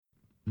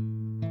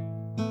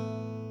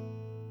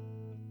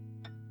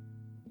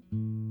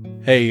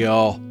Hey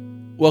y'all,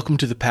 welcome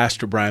to the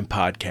Pastor Brian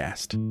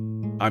Podcast.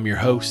 I'm your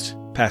host,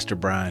 Pastor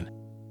Brian.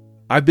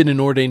 I've been an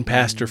ordained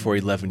pastor for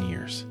 11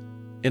 years.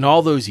 In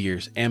all those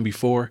years and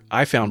before,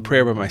 I found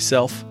prayer by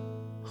myself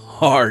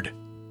hard.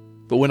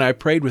 But when I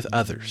prayed with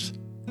others,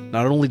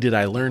 not only did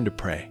I learn to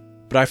pray,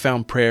 but I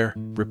found prayer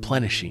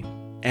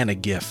replenishing and a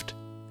gift.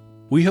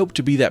 We hope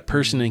to be that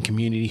person in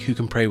community who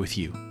can pray with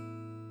you.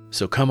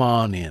 So come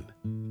on in.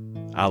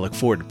 I look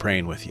forward to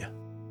praying with you.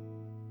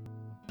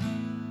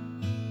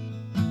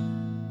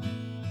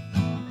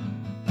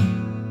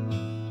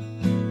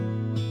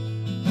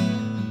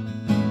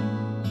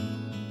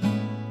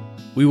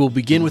 We will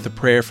begin with a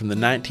prayer from the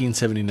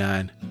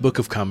 1979 Book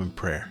of Common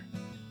Prayer.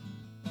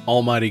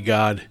 Almighty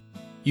God,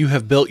 you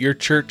have built your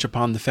church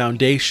upon the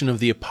foundation of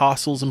the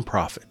apostles and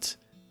prophets,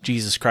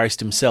 Jesus Christ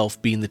himself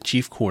being the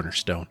chief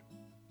cornerstone.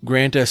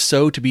 Grant us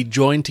so to be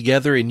joined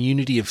together in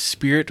unity of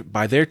spirit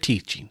by their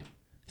teaching,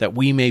 that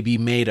we may be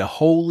made a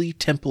holy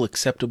temple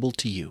acceptable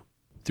to you,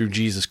 through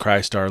Jesus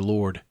Christ our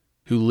Lord,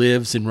 who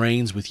lives and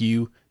reigns with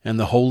you and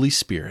the Holy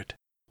Spirit,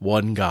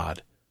 one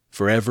God,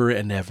 forever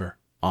and ever.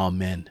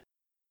 Amen.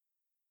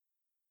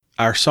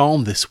 Our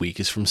psalm this week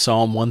is from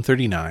Psalm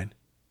 139,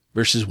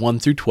 verses 1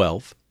 through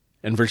 12,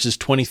 and verses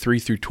 23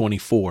 through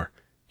 24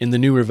 in the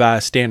New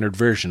Revised Standard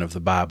Version of the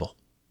Bible.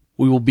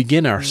 We will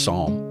begin our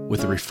psalm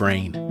with a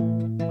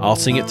refrain. I'll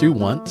sing it through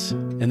once,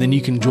 and then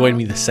you can join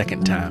me the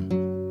second time.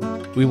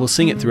 We will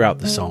sing it throughout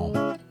the psalm.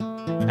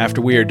 After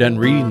we are done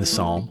reading the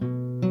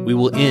psalm, we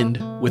will end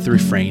with the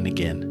refrain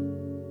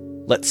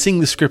again. Let's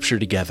sing the scripture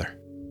together.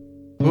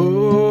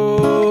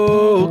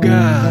 Oh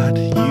God,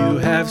 you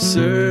have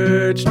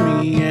searched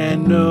me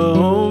and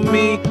know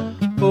me.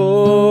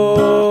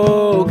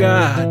 Oh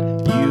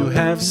God, you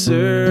have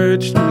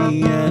searched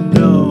me and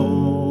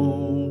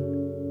known.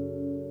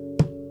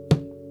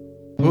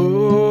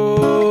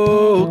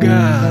 Oh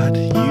God,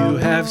 you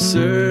have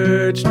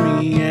searched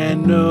me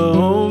and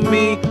know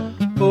me.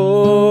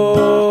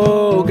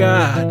 Oh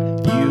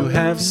God, you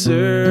have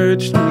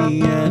searched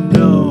me and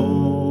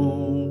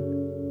known.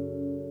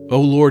 O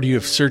Lord, you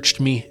have searched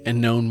me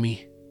and known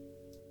me.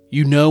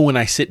 You know when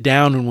I sit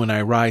down and when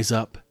I rise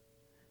up.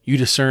 You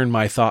discern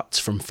my thoughts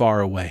from far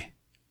away.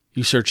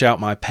 You search out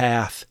my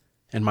path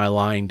and my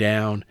lying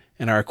down,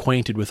 and are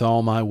acquainted with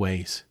all my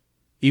ways.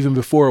 Even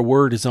before a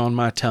word is on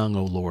my tongue,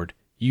 O Lord,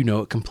 you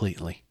know it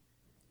completely.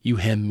 You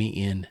hem me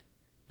in,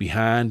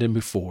 behind and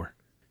before,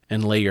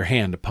 and lay your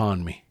hand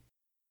upon me.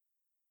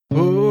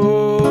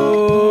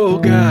 Oh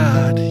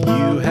God,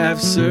 you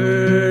have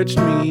searched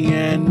me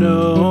and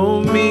know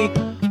me.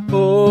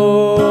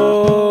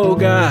 Oh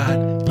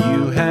God,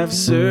 you have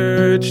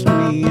searched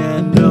me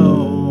and known.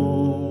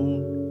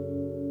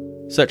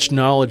 Such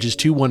knowledge is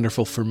too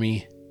wonderful for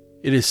me.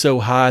 It is so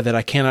high that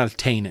I cannot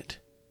attain it.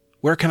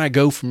 Where can I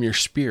go from your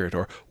spirit,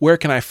 or where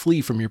can I flee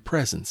from your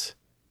presence?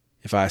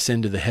 If I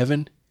ascend to the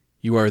heaven,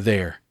 you are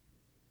there.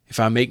 If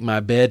I make my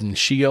bed in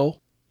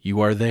Sheol,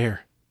 you are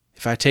there.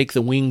 If I take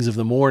the wings of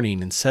the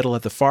morning and settle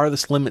at the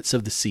farthest limits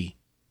of the sea,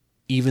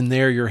 even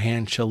there your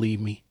hand shall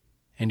lead me,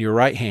 and your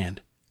right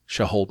hand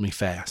shall hold me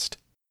fast.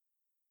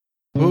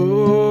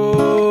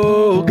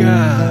 Oh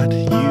God,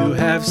 you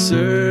have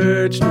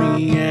searched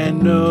me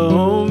and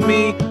know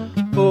me.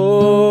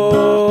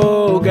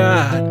 Oh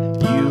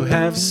God, you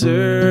have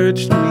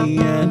searched me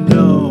and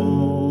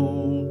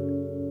known.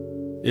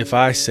 If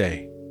I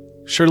say,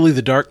 surely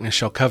the darkness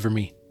shall cover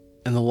me,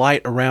 and the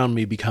light around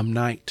me become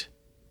night,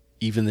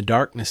 even the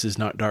darkness is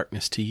not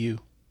darkness to you.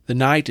 The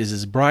night is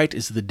as bright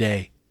as the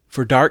day,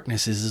 for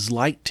darkness is as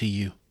light to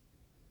you.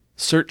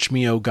 Search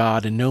me, O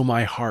God, and know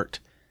my heart.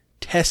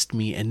 Test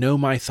me and know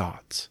my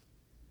thoughts.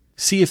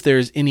 See if there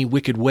is any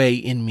wicked way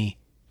in me,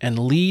 and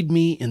lead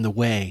me in the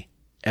way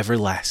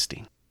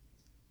everlasting.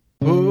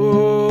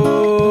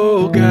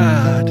 Oh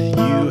God,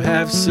 you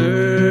have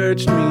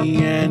searched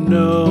me and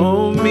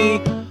know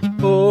me.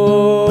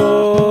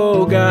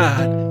 Oh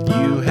God,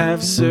 you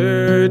have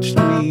searched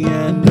me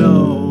and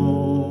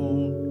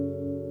known.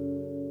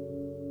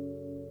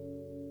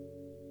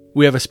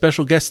 We have a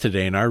special guest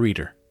today in our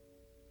reader,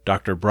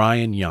 Dr.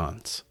 Brian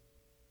Yans.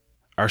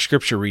 Our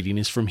scripture reading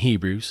is from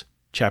Hebrews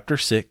chapter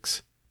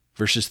 6,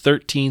 verses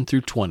 13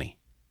 through 20,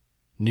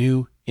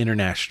 New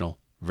International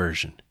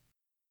Version.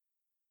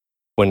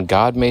 When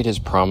God made his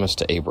promise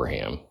to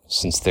Abraham,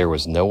 since there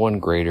was no one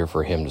greater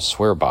for him to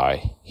swear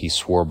by, he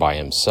swore by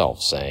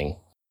himself, saying,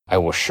 I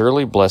will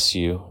surely bless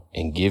you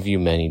and give you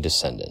many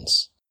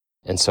descendants.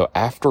 And so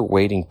after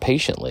waiting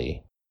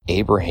patiently,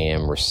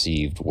 Abraham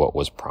received what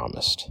was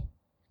promised.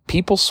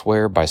 People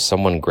swear by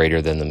someone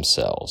greater than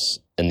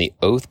themselves, and the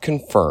oath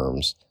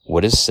confirms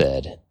what is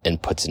said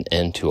and puts an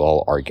end to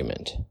all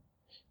argument.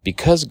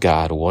 Because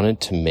God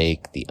wanted to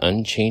make the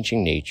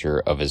unchanging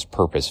nature of his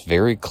purpose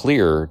very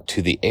clear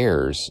to the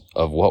heirs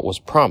of what was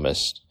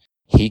promised,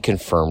 he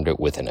confirmed it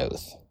with an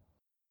oath.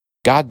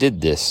 God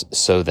did this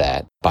so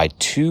that, by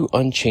two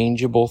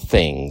unchangeable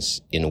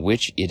things in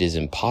which it is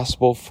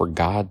impossible for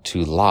God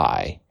to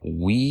lie,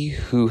 we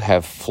who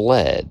have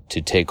fled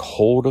to take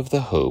hold of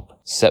the hope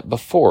set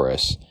before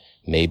us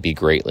may be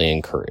greatly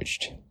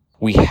encouraged.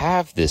 We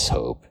have this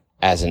hope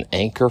as an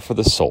anchor for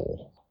the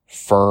soul,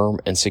 firm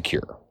and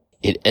secure.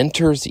 It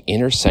enters the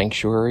inner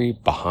sanctuary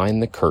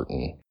behind the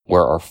curtain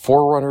where our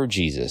forerunner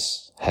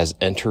Jesus has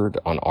entered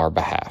on our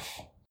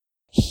behalf.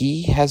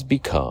 He has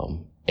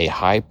become a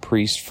high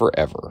priest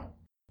forever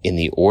in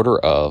the order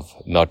of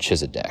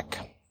Melchizedek.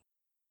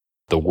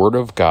 The word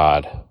of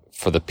God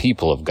for the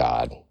people of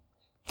God.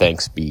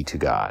 Thanks be to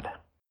God.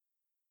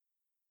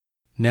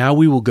 Now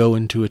we will go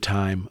into a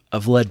time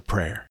of led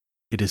prayer.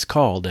 It is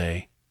called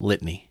a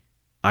litany.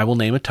 I will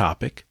name a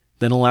topic,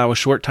 then allow a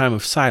short time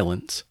of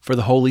silence for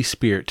the Holy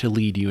Spirit to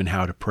lead you in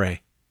how to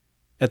pray.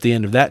 At the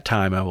end of that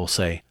time I will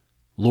say,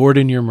 Lord,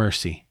 in your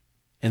mercy,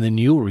 and then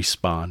you will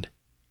respond,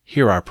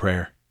 hear our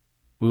prayer.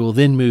 We will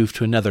then move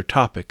to another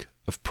topic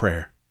of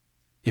prayer.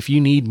 If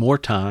you need more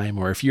time,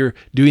 or if you're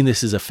doing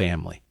this as a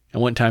family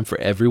and want time for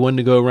everyone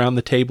to go around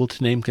the table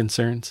to name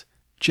concerns,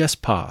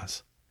 just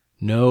pause.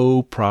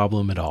 No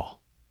problem at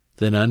all.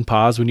 Then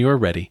unpause when you are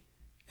ready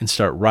and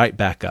start right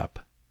back up.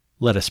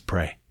 Let us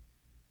pray.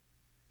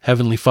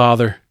 Heavenly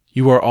Father,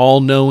 you are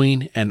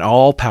all-knowing and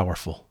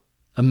all-powerful.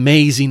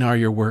 Amazing are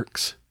your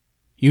works.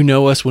 You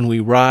know us when we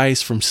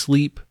rise from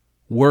sleep,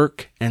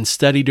 work, and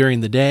study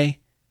during the day,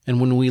 and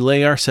when we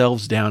lay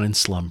ourselves down in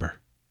slumber.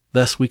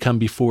 Thus we come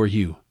before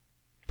you,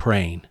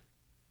 praying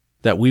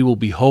that we will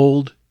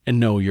behold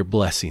and know your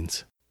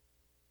blessings.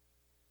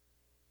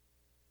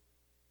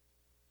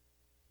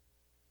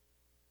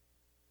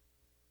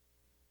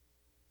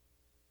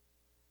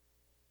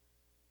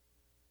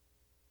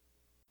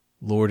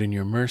 Lord, in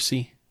your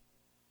mercy,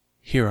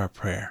 hear our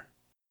prayer.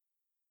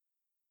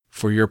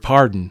 For your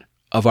pardon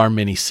of our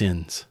many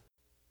sins.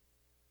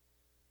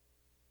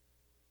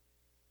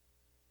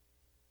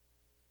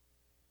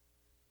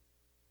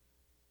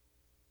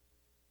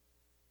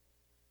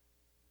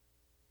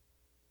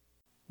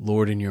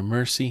 Lord, in your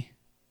mercy,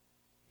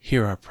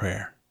 hear our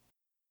prayer.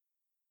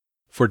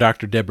 For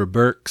Dr. Deborah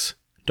Birx,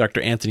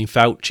 Dr. Anthony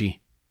Fauci,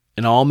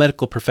 and all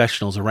medical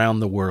professionals around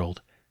the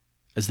world,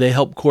 as they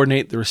help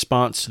coordinate the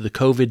response to the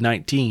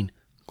COVID-19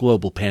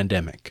 global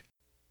pandemic.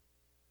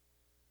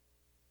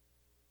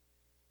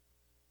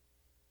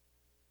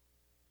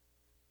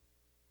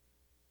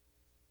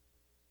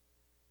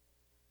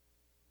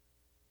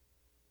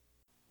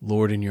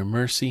 Lord, in your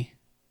mercy,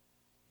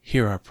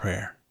 hear our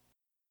prayer.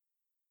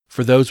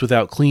 For those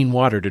without clean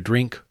water to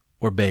drink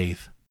or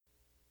bathe.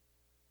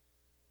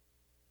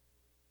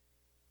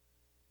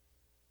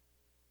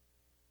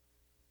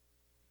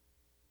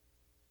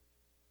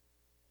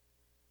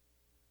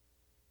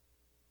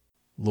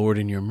 Lord,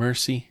 in your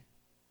mercy,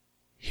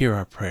 hear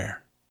our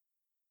prayer.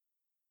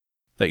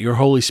 That your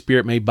Holy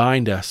Spirit may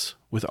bind us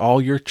with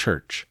all your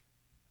church,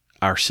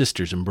 our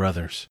sisters and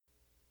brothers.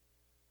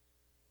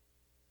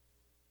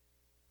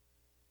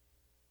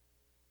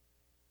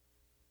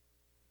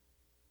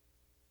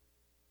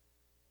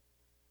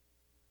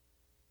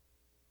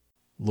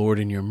 Lord,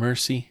 in your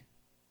mercy,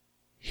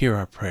 hear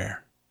our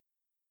prayer.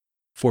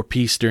 For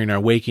peace during our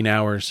waking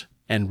hours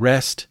and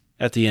rest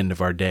at the end of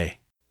our day.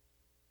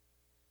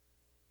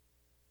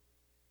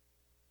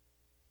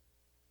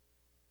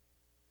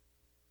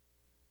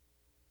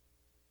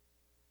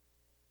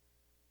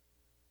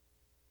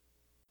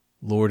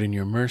 Lord, in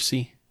your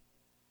mercy,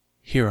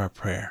 hear our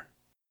prayer.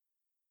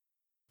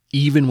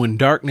 Even when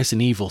darkness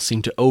and evil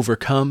seem to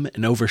overcome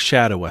and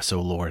overshadow us,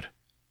 O Lord,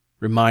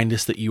 remind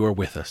us that you are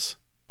with us,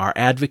 our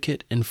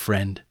advocate and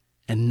friend,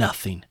 and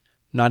nothing,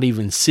 not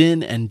even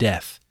sin and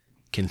death,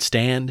 can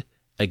stand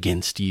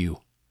against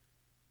you.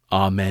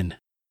 Amen.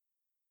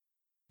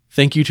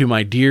 Thank you to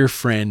my dear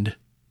friend,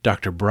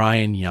 Dr.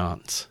 Brian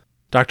Yance.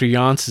 Dr.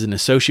 Yance is an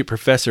associate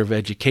professor of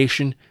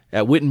education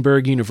at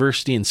Wittenberg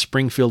University in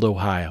Springfield,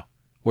 Ohio,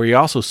 where he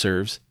also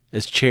serves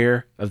as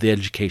chair of the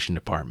education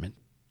department.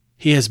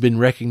 He has been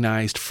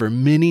recognized for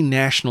many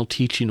national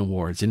teaching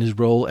awards in his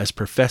role as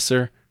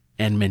professor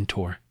and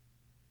mentor.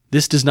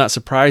 This does not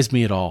surprise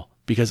me at all,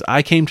 because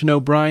I came to know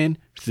Brian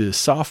through the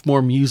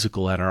sophomore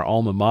musical at our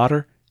alma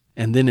mater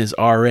and then as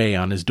RA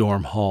on his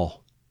dorm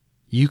hall.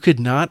 You could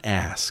not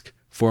ask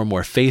for a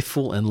more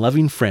faithful and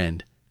loving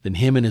friend than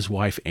him and his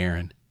wife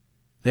Erin.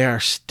 They are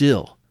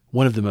still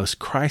one of the most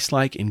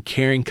Christ-like and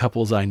caring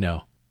couples I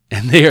know,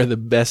 and they are the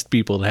best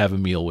people to have a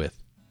meal with.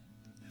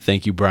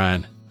 Thank you,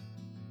 Brian.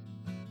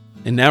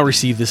 And now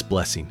receive this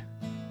blessing.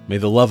 May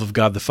the love of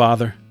God the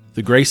Father,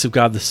 the grace of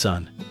God the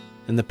Son,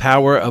 and the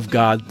power of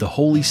God the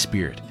Holy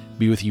Spirit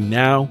be with you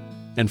now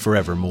and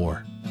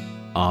forevermore.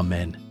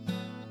 Amen.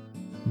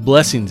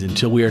 Blessings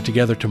until we are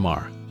together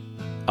tomorrow.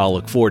 I'll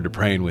look forward to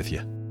praying with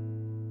you.